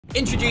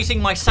Introducing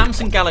my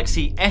Samsung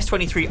Galaxy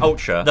S23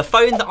 Ultra, the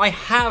phone that I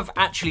have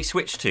actually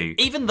switched to,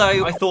 even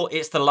though I thought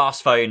it's the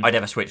last phone I'd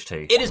ever switch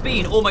to. It has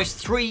been almost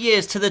 3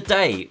 years to the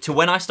day to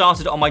when I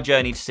started on my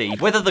journey to see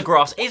whether the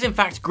grass is in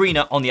fact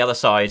greener on the other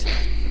side.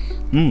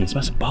 It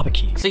smells of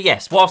barbecue. So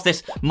yes, whilst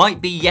this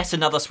might be yet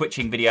another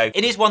switching video,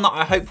 it is one that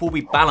I hope will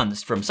be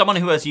balanced from someone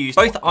who has used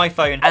both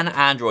iPhone and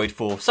Android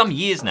for some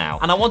years now.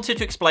 And I wanted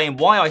to explain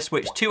why I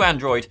switched to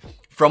Android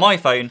from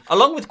iPhone,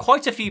 along with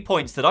quite a few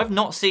points that I've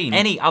not seen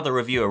any other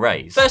reviewer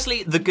raise.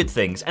 Firstly, the good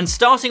things, and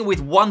starting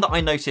with one that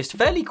I noticed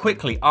fairly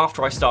quickly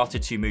after I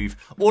started to move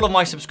all of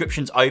my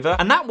subscriptions over,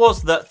 and that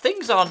was that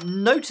things are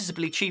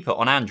noticeably cheaper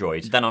on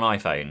Android than on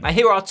iPhone. Now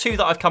here are two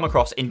that I've come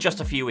across in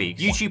just a few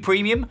weeks. YouTube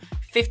Premium,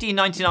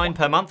 $15.99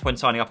 per month when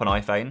signing up on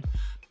iPhone,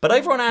 but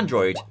over on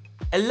Android,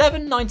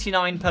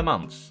 $11.99 per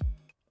month.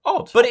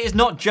 Odd. But it is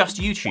not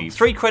just YouTube.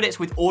 3 credits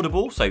with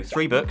Audible, so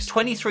 3 books,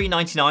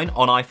 $23.99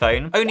 on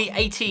iPhone, only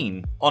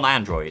 $18 on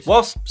Android.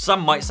 Whilst some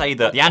might say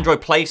that the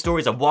Android Play Store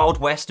is a wild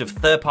west of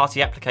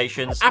third-party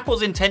applications,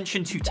 Apple's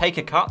intention to take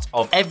a cut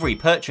of every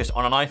purchase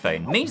on an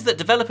iPhone means that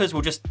developers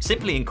will just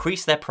simply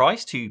increase their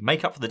price to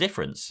make up for the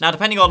difference. Now,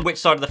 depending on which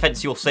side of the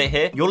fence you'll sit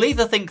here, you'll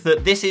either think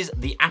that this is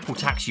the Apple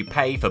tax you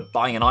pay for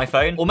buying an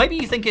iPhone, or maybe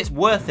you think it's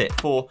worth it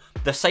for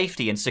the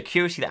safety and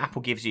security that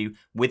Apple gives you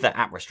with their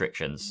app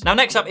restrictions. Now,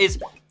 next up is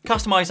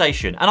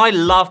customization, and I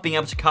love being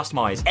able to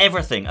customize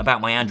everything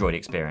about my Android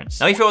experience.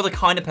 Now, if you're the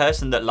kind of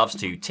person that loves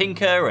to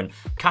tinker and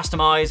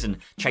customize and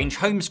change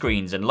home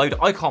screens and load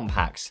icon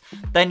packs,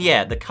 then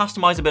yeah, the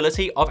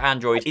customizability of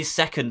Android is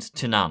second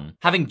to none.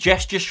 Having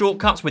gesture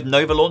shortcuts with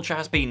Nova Launcher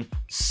has been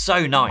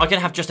so nice. I can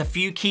have just a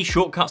few key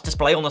shortcuts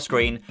display on the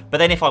screen, but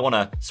then if I want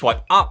to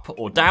swipe up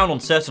or down on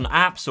certain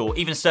apps or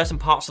even certain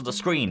parts of the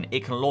screen,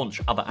 it can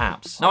launch other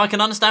apps. Now, I can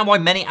understand why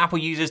many Apple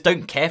users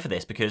don't care for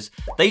this because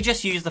they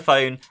just use the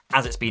phone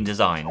as it's been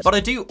designed. But I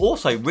do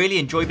also really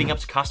enjoy being able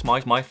to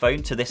customize my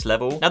phone to this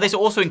level. Now, this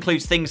also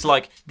includes things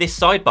like this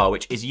sidebar,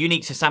 which is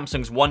unique to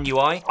Samsung's One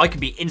UI. I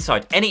can be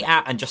inside any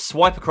app and just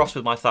swipe across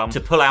with my thumb to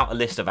pull out a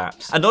list of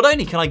apps. And not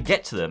only can I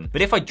get to them,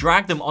 but if I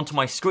drag them onto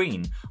my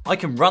screen, I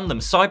can run them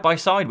side by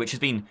side, which has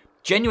been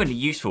genuinely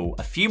useful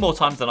a few more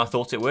times than I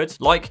thought it would.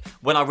 Like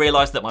when I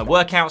realized that my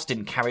workouts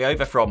didn't carry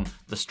over from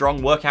the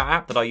Strong workout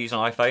app that I use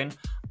on iPhone,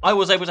 I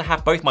was able to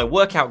have both my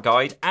workout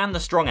guide and the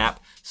Strong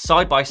app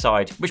side by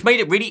side, which made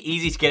it really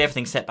easy to get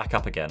everything set back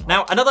up again.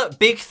 Now, another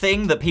big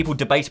thing that people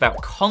debate about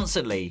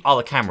constantly are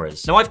the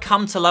cameras. Now, I've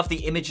come to love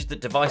the images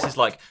that devices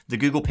like the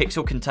Google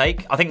Pixel can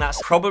take. I think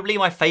that's probably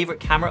my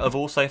favorite camera of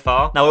all so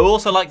far. Now, I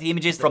also like the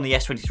images from the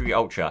S23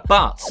 Ultra,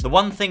 but the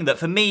one thing that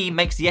for me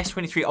makes the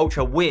S23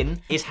 Ultra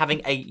win is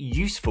having a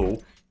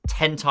useful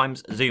 10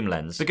 times zoom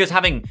lens, because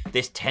having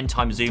this 10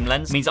 times zoom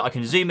lens means that I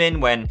can zoom in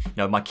when,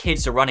 my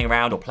kids are running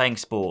around or playing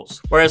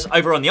sports. Whereas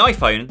over on the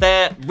iPhone,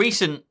 their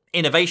recent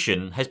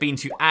innovation has been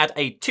to add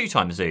a 2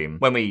 times zoom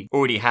when we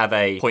already have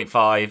a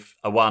 0.5,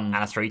 a 1, and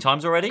a 3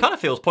 times already. Kind of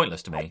feels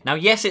pointless to me. Now,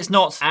 yes, it's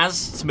not as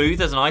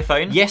smooth as an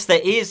iPhone. Yes,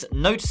 there is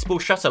noticeable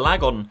shutter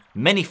lag on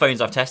many phones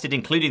I've tested,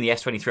 including the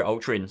S23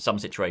 Ultra in some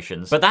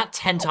situations, but that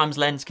 10 times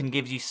lens can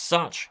give you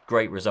such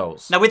great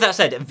results. Now, with that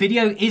said,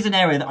 video is an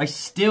area that I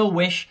still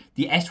wish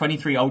the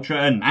S23 Ultra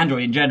and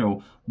Android in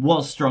general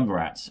was stronger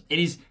at. It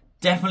is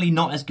definitely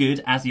not as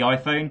good as the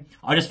iPhone.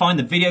 I just find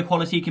the video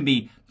quality can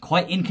be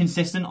quite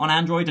inconsistent on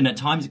Android, and at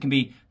times it can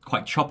be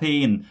quite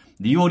choppy, and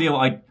the audio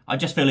I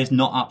just feel is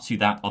not up to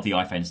that of the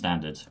iPhone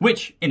standard,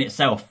 which in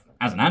itself,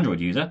 as an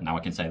Android user, now I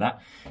can say that,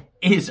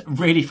 is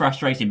really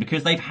frustrating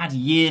because they've had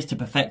years to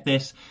perfect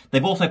this.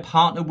 They've also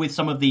partnered with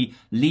some of the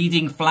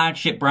leading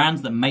flagship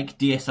brands that make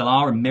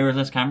DSLR and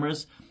mirrorless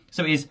cameras.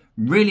 So it is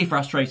really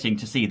frustrating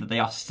to see that they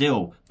are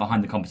still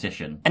behind the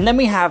competition. And then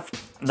we have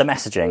the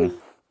messaging.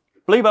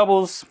 Blue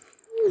bubbles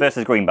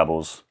versus green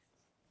bubbles.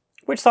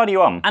 Which side are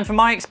you on? And from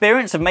my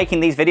experience of making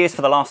these videos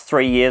for the last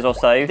 3 years or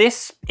so,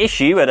 this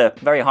issue at a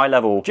very high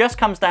level just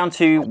comes down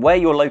to where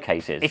you're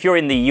located. If you're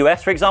in the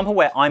US, for example,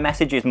 where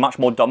iMessage is much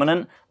more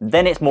dominant,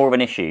 then it's more of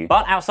an issue.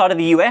 But outside of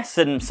the US,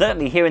 and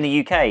certainly here in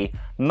the UK,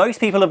 most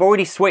people have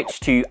already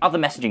switched to other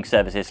messaging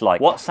services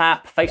like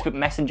WhatsApp, Facebook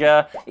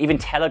Messenger, even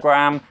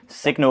Telegram,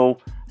 Signal.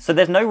 So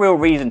there's no real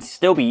reason to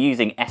still be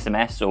using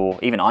SMS or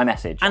even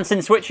iMessage. And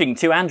since switching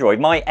to Android,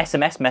 my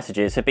SMS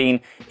messages have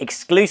been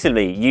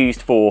exclusively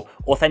used for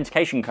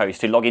authentication codes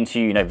to log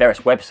into,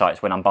 various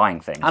websites when I'm buying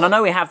things. And I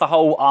know we have the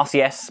whole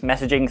RCS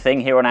messaging thing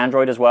here on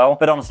Android as well,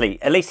 but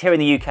honestly, at least here in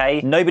the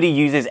UK, nobody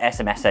uses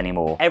SMS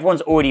anymore.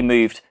 Everyone's already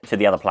moved to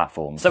the other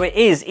platforms. So it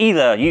is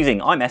either using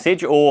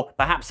iMessage or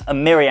perhaps a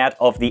myriad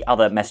of the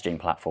other messaging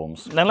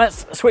platforms. Now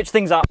let's switch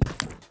things up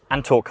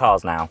and talk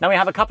cars now. Now we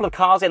have a couple of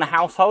cars in the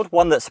household,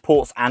 one that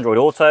supports Android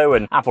Auto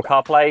and Apple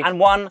CarPlay,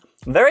 and one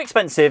very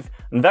expensive,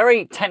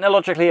 very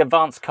technologically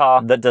advanced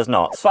car that does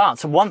not.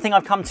 But one thing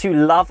I've come to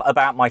love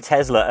about my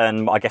Tesla,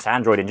 and I guess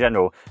Android in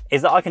general,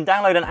 is that I can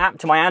download an app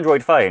to my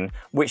Android phone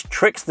which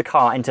tricks the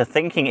car into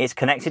thinking it's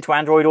connected to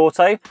Android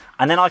Auto,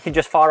 and then I can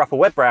just fire up a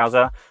web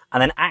browser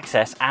and then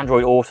access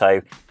Android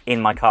Auto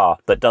in my car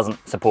that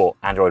doesn't support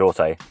Android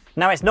Auto.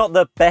 Now, it's not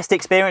the best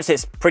experience,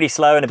 it's pretty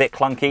slow and a bit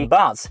clunky,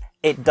 but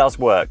it does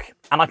work.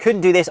 And I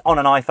couldn't do this on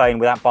an iPhone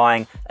without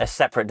buying a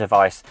separate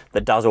device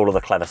that does all of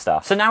the clever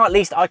stuff. So now at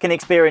least I can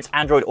experience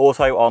Android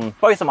Auto on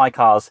both of my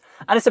cars,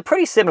 and it's a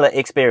pretty similar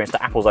experience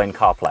to Apple's own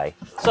CarPlay.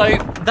 So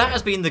that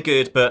has been the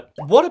good, but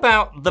what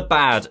about the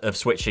bad of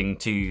switching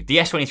to the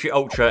S23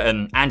 Ultra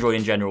and Android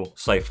in general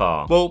so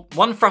far? Well,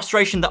 one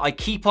frustration that I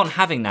keep on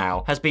having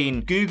now has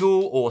been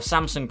Google or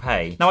Samsung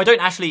Pay. Now, I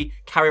don't actually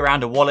carry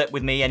around a wallet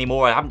with me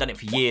anymore. I haven't done it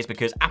for years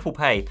because Apple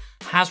Pay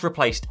has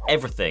replaced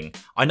everything.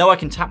 I know I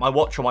can tap my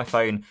watch on my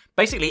phone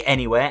basically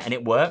anywhere and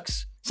it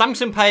works.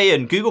 Samsung Pay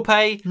and Google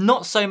Pay,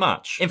 not so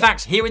much. In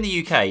fact, here in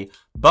the UK,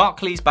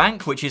 Barclays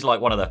Bank, which is like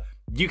one of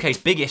the UK's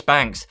biggest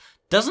banks,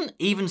 doesn't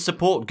even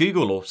support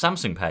Google or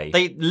Samsung Pay.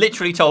 They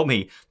literally told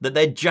me that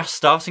they're just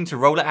starting to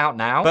roll it out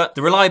now, but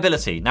the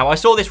reliability. Now, I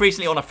saw this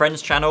recently on a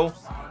friend's channel.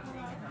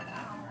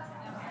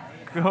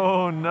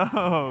 Oh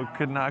no,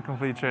 could not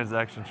complete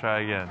transaction, try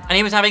again. And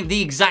he was having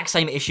the exact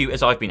same issue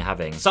as I've been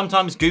having.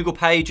 Sometimes Google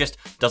Pay just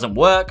doesn't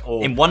work,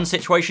 or in one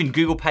situation,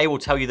 Google Pay will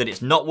tell you that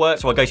it's not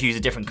worked, so I go to use a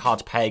different card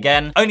to pay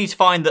again, only to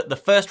find that the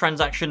first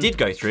transaction did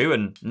go through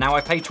and now I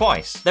pay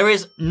twice. There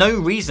is no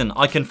reason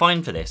I can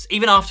find for this,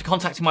 even after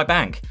contacting my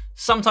bank.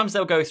 Sometimes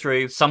they'll go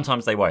through,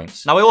 sometimes they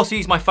won't. Now, I also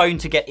use my phone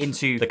to get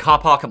into the car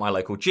park at my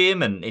local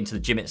gym and into the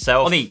gym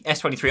itself. On the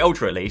S23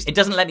 Ultra at least, it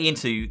doesn't let me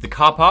into the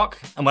car park,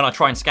 and when I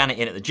try and scan it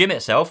in at the gym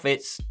itself,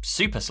 it's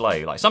super slow.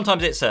 Like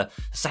sometimes it's a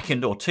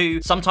second or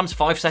two, sometimes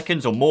 5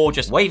 seconds or more,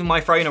 just waving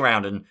my phone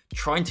around and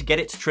trying to get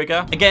it to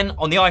trigger. Again,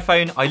 on the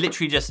iPhone, I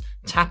literally just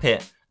tap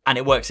it and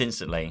it works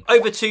instantly.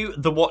 Over to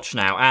the watch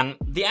now, and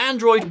the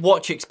Android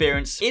watch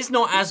experience is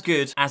not as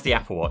good as the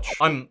Apple Watch.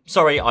 I'm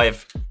sorry,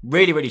 I've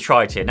really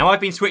tried here. Now,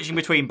 I've been switching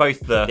between both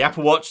the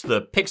Apple Watch,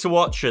 the Pixel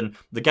Watch, and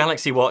the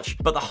Galaxy Watch,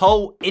 but the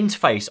whole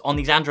interface on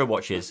these Android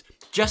watches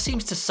just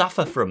seems to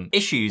suffer from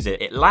issues.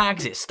 It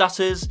lags, it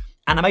stutters,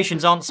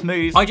 animations aren't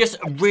smooth. I just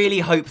really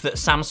hope that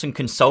Samsung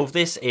can solve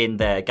this in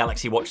their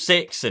Galaxy Watch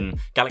 6 and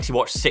Galaxy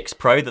Watch 6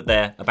 Pro that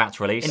they're about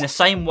to release, in the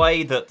same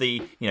way that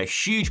the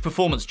huge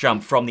performance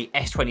jump from the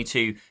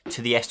S22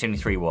 to the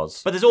S23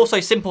 was. But there's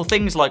also simple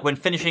things like when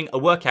finishing a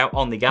workout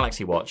on the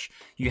Galaxy Watch,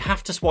 you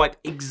have to swipe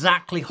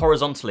exactly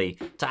horizontally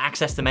to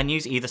access the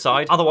menus either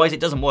side, otherwise it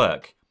doesn't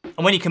work.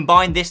 And when you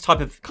combine this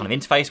type of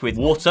interface with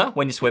water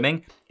when you're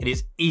swimming, it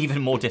is even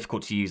more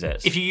difficult to use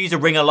it. If you use a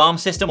Ring alarm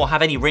system or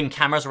have any Ring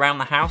cameras around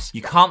the house,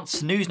 you can't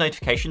snooze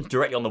notifications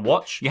directly on the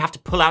watch. You have to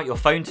pull out your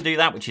phone to do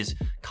that, which is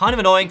kind of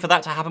annoying for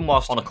that to happen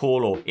whilst on a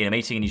call or in a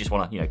meeting and you just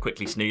want to,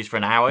 quickly snooze for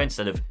an hour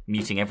instead of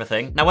muting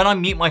everything. Now, when I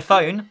mute my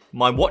phone,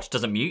 my watch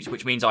doesn't mute,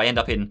 which means I end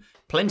up in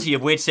plenty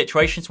of weird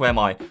situations where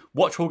my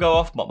watch will go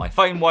off, but my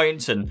phone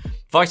won't, and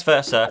vice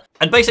versa.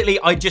 And basically,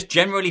 I just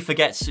generally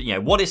forget,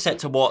 what is set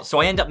to what, so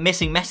I end up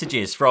missing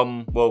messages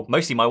from, well,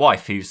 mostly my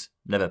wife, who's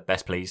never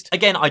best pleased.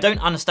 Again, I don't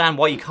understand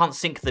why you can't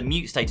sync the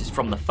mute status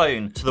from the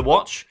phone to the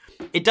watch.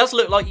 It does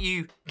look like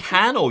you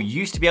can or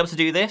used to be able to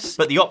do this,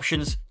 but the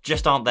options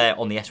just aren't there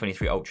on the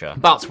S23 Ultra.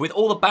 But with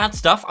all the bad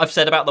stuff I've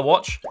said about the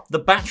watch, the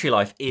battery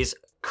life is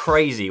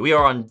crazy. We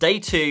are on day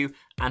 2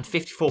 and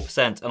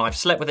 54%, and I've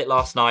slept with it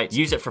last night,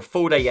 used it for a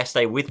full day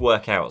yesterday with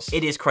workouts.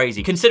 It is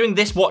crazy. Considering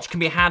this watch can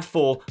be had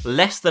for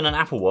less than an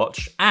Apple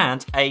Watch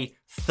and a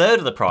third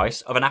of the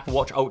price of an Apple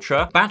Watch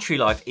Ultra, battery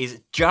life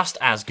is just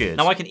as good.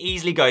 Now, I can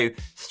easily go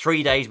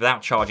 3 days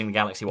without charging the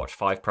Galaxy Watch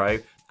 5 Pro,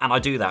 and I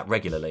do that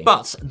regularly.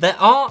 But there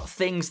are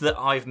things that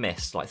I've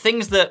missed, like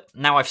things that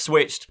now I've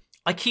switched,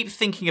 I keep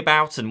thinking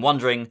about and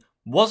wondering,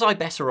 was I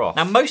better off?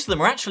 Now, most of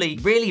them are actually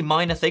really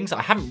minor things that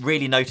I haven't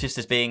really noticed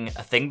as being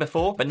a thing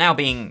before, but now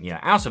being,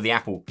 out of the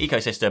Apple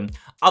ecosystem,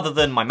 other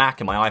than my Mac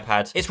and my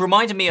iPad, it's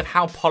reminded me of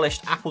how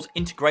polished Apple's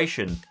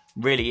integration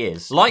really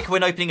is. Like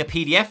when opening a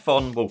PDF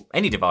on, well,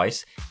 any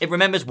device, it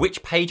remembers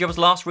which page I was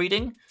last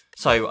reading.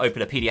 So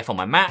open a PDF on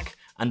my Mac,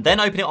 and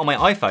then open it on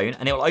my iPhone,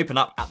 and it will open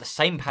up at the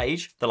same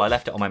page that I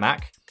left it on my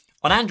Mac.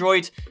 On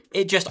Android,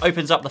 it just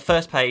opens up the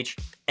first page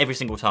every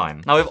single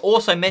time. Now, I've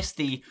also missed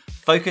the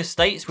focus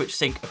states which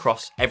sync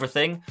across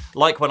everything.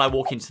 Like when I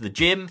walk into the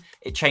gym,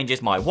 it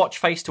changes my watch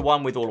face to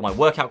one with all of my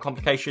workout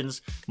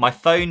complications. My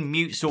phone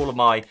mutes all of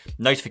my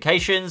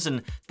notifications,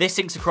 and this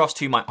syncs across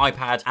to my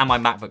iPad and my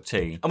MacBook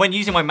too. And when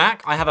using my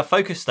Mac, I have a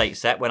focus state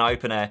set when I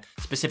open a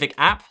specific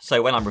app.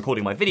 So when I'm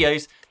recording my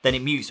videos, then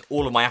it mutes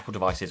all of my Apple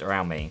devices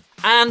around me.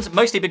 And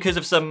mostly because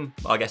of some,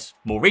 I guess,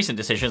 more recent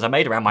decisions I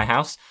made around my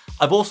house,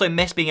 I've also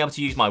missed being able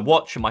to use my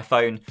watch and my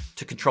phone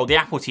to control the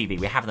Apple TV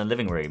we have in the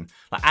living room,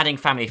 like adding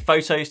family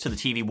photos to the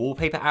TV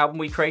wallpaper album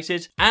we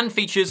created, and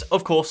features,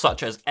 of course,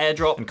 such as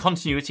AirDrop and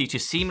continuity to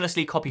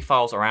seamlessly copy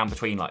files around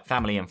between like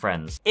family and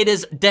friends. It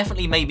has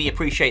definitely made me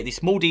appreciate the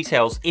small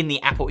details in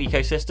the Apple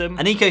ecosystem,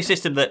 an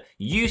ecosystem that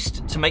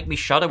used to make me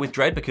shudder with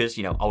dread because,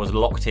 I was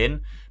locked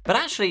in, but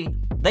actually,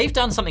 they've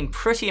done something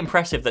pretty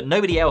impressive that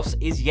nobody else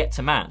is yet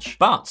to match.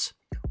 But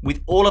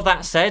with all of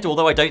that said,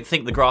 although I don't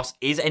think the grass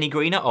is any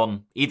greener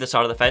on either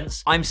side of the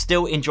fence, I'm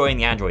still enjoying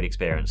the Android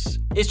experience.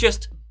 It's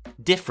just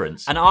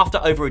difference. And after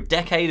over a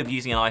decade of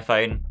using an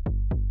iPhone,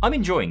 I'm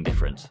enjoying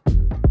difference.